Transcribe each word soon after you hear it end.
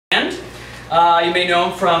You may know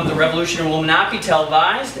him from The Revolution Will Not Be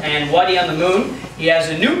Televised and Whitey on the Moon. He has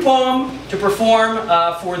a new poem to perform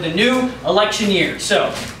for the new election year.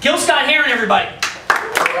 So, Gil Scott-Heron, everybody.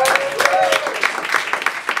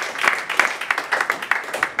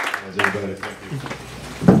 How's everybody? Thank you.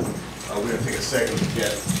 We're going to take a second to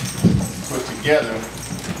get put together.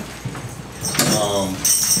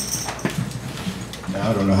 Now,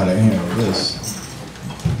 I don't know how to handle this.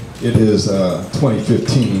 It is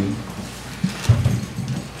 2015,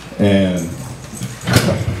 and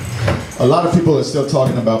a lot of people are still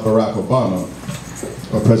talking about Barack Obama,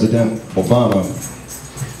 or President Obama,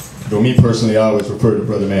 though me personally, I always refer to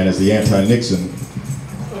Brother Man as the anti-Nixon.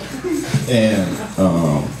 And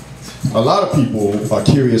a lot of people are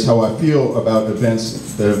curious how I feel about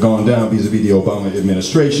events that have gone down vis-a-vis the Obama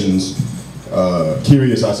administrations.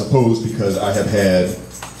 Curious, I suppose, because I have had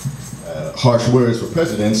harsh words for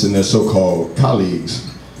presidents and their so-called colleagues.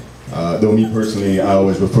 Though me personally, I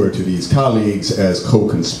always refer to these colleagues as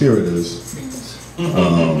co-conspirators.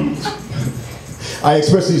 I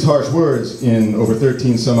express these harsh words in over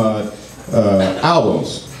 13 some odd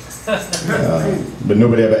albums, but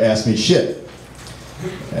nobody ever asked me shit.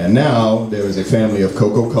 And now there is a family of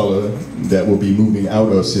Coca-Cola that will be moving out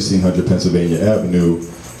of 1600 Pennsylvania Avenue,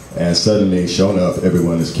 and suddenly, sure enough,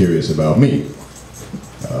 everyone is curious about me.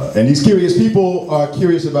 And these curious people are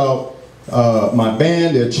curious about my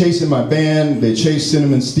band. They're chasing my band. They chased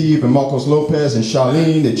Cinnamon Steve and Marcos Lopez and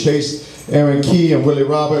Charlene. They chased Aaron Key and Willy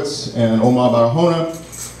Roberts and Omar Barahona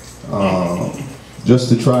just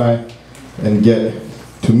to try and get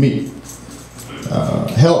to me.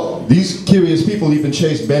 Hell, these curious people even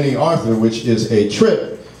chased Bennie Arthur, which is a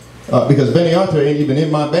trip, because Bennie Arthur ain't even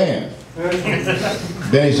in my band.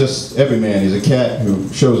 Bennie's just every man. He's a cat who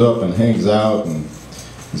shows up and hangs out, and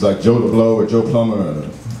he's like Joe DeBlow or Joe Plummer or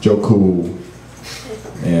Joe Cool.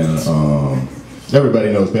 And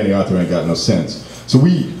everybody knows Bennie Arthur ain't got no sense. So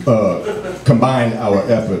we combined our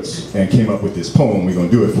efforts and came up with this poem. We're going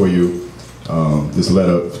to do it for you. This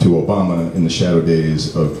letter to Obama in the shadow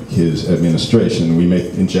days of his administration. We may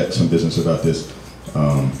inject some business about this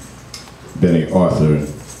Bennie Arthur,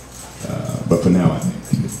 but for now I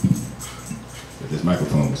think if this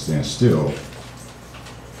microphone will stand still,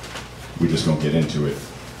 we're just going to get into it.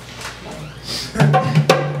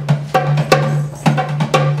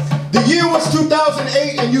 The year was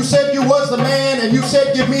 2008 and you said you was the man and you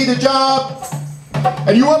said give me the job.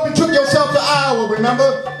 And you up and took yourself to Iowa,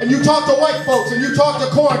 remember? And you talked to white folks, and you talked to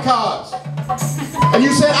corn cobs. And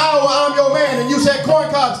you said, Iowa, I'm your man. And you said, corn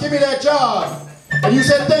cobs, give me that job. And you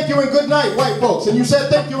said, thank you and good night, white folks. And you said,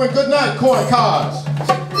 thank you and good night, corn cobs.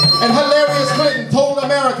 And hilarious Clinton told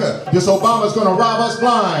America, this Obama's gonna rob us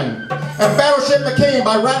blind. And Battleship McCain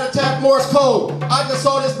by rat-a-tat Morse code. I just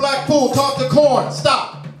saw this black fool talk to corn.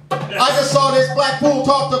 Stop. I just saw this black fool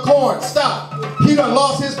talk to corn. Stop. He done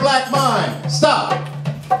lost his black mind. Stop.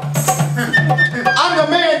 I'm the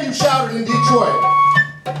man, you shouted in Detroit.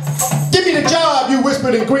 Give me the job, you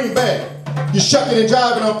whispered in Green Bay. You shucking and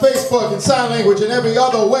jiving on Facebook and sign language in every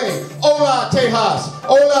other way. Hola, Tejas.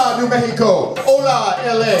 Hola, New Mexico. Hola,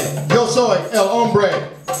 LA. Yo soy el hombre.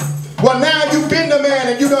 Well, now you've been the man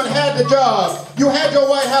and you done had the job. You had your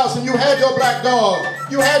White House and you had your black dog.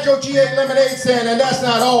 You had your G8 lemonade stand, and that's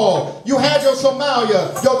not all. You had your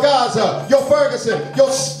Somalia, your Gaza, your Ferguson,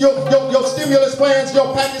 your stimulus plans,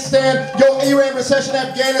 your Pakistan, your Iran recession,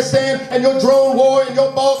 Afghanistan, and your drone war, and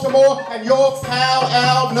your Baltimore, and your pal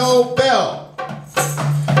Al Nobel.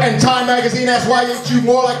 And Time magazine asks why ain't you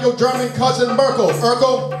more like your German cousin Merkel,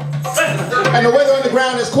 Urkel? And the weather on the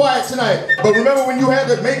ground is quiet tonight. But remember when you had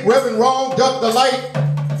to make Reverend Wrong duck the light?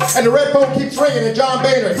 And the red phone keeps ringing and John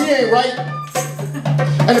Boehner, he ain't right.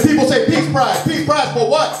 And the people say, peace prize for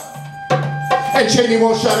what? And Cheney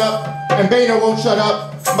won't shut up, and Boehner won't shut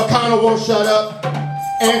up, McConnell won't shut up,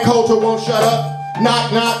 Ann Coulter won't shut up,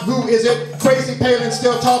 knock knock, who is it? Crazy Palin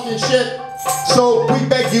still talking shit. So we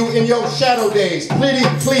beg you in your shadow days,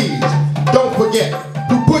 please, don't forget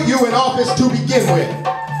who put you in office to begin with.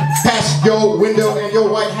 Past your window and your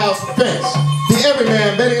White House fence. The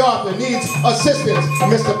everyman, Bennie Arthur, needs assistance,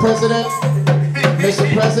 Mr. President.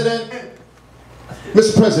 Mr. President.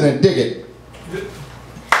 Mr. President, dig it.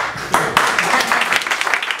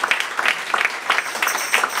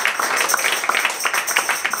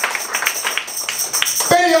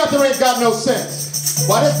 Bennie Arthur ain't got no sense.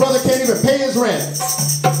 Why, this brother can't even pay his rent.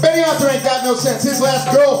 Bennie Arthur ain't got no sense. His last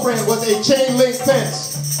girlfriend was a chain link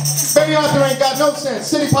fence. Bennie Arthur ain't got no sense.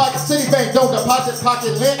 Citibank don't deposit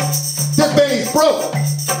pocket lint. This Bennie's broke.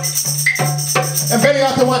 And Bennie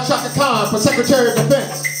Arthur wants Chaka Khan for Secretary of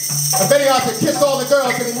Defense. And Bennie Arthur kissed all the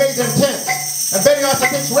girls and he made them tense. And Bennie also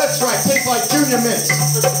thinks Red Stripe tastes like Junior Mints.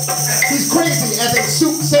 He's crazy as a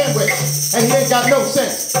soup sandwich, and he ain't got no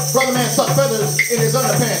sense. Brother man sucked feathers in his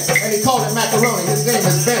underpants, and he called it macaroni. His name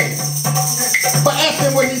is Bennie. But ask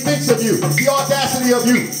him what he thinks of you, the audacity of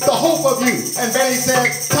you, the hope of you. And Bennie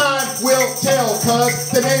says, time will tell, cuz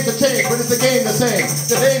the names have changed, but it's the game the same.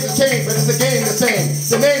 The names have changed, but it's the game the same.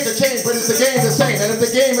 The names have changed, but it's the game the same. And if the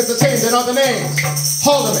game is the same, then are the names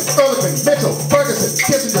Haldeman, Ehrlichman, Mitchell, Ferguson,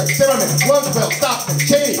 Kissinger, Zimmerman, Rumsfeld, Stockton,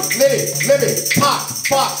 Cheney, Liddy, Libby, Cox,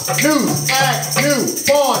 Fox, News, Agnew,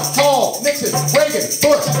 Vaughn, Hall, Nixon, Reagan,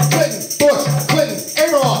 Bush, Clinton,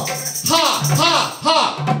 Amos,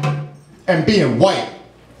 ha, and being white.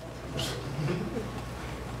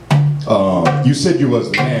 You said you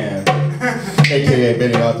was the man, aka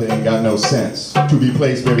Bennie Arthur ain't got no sense, to be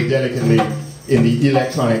placed very delicately in the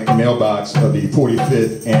electronic mailbox of the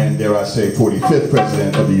 45th and, dare I say, 45th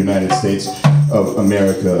President of the United States of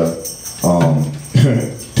America,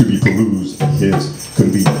 to be perused at his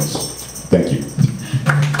convenience. Thank you.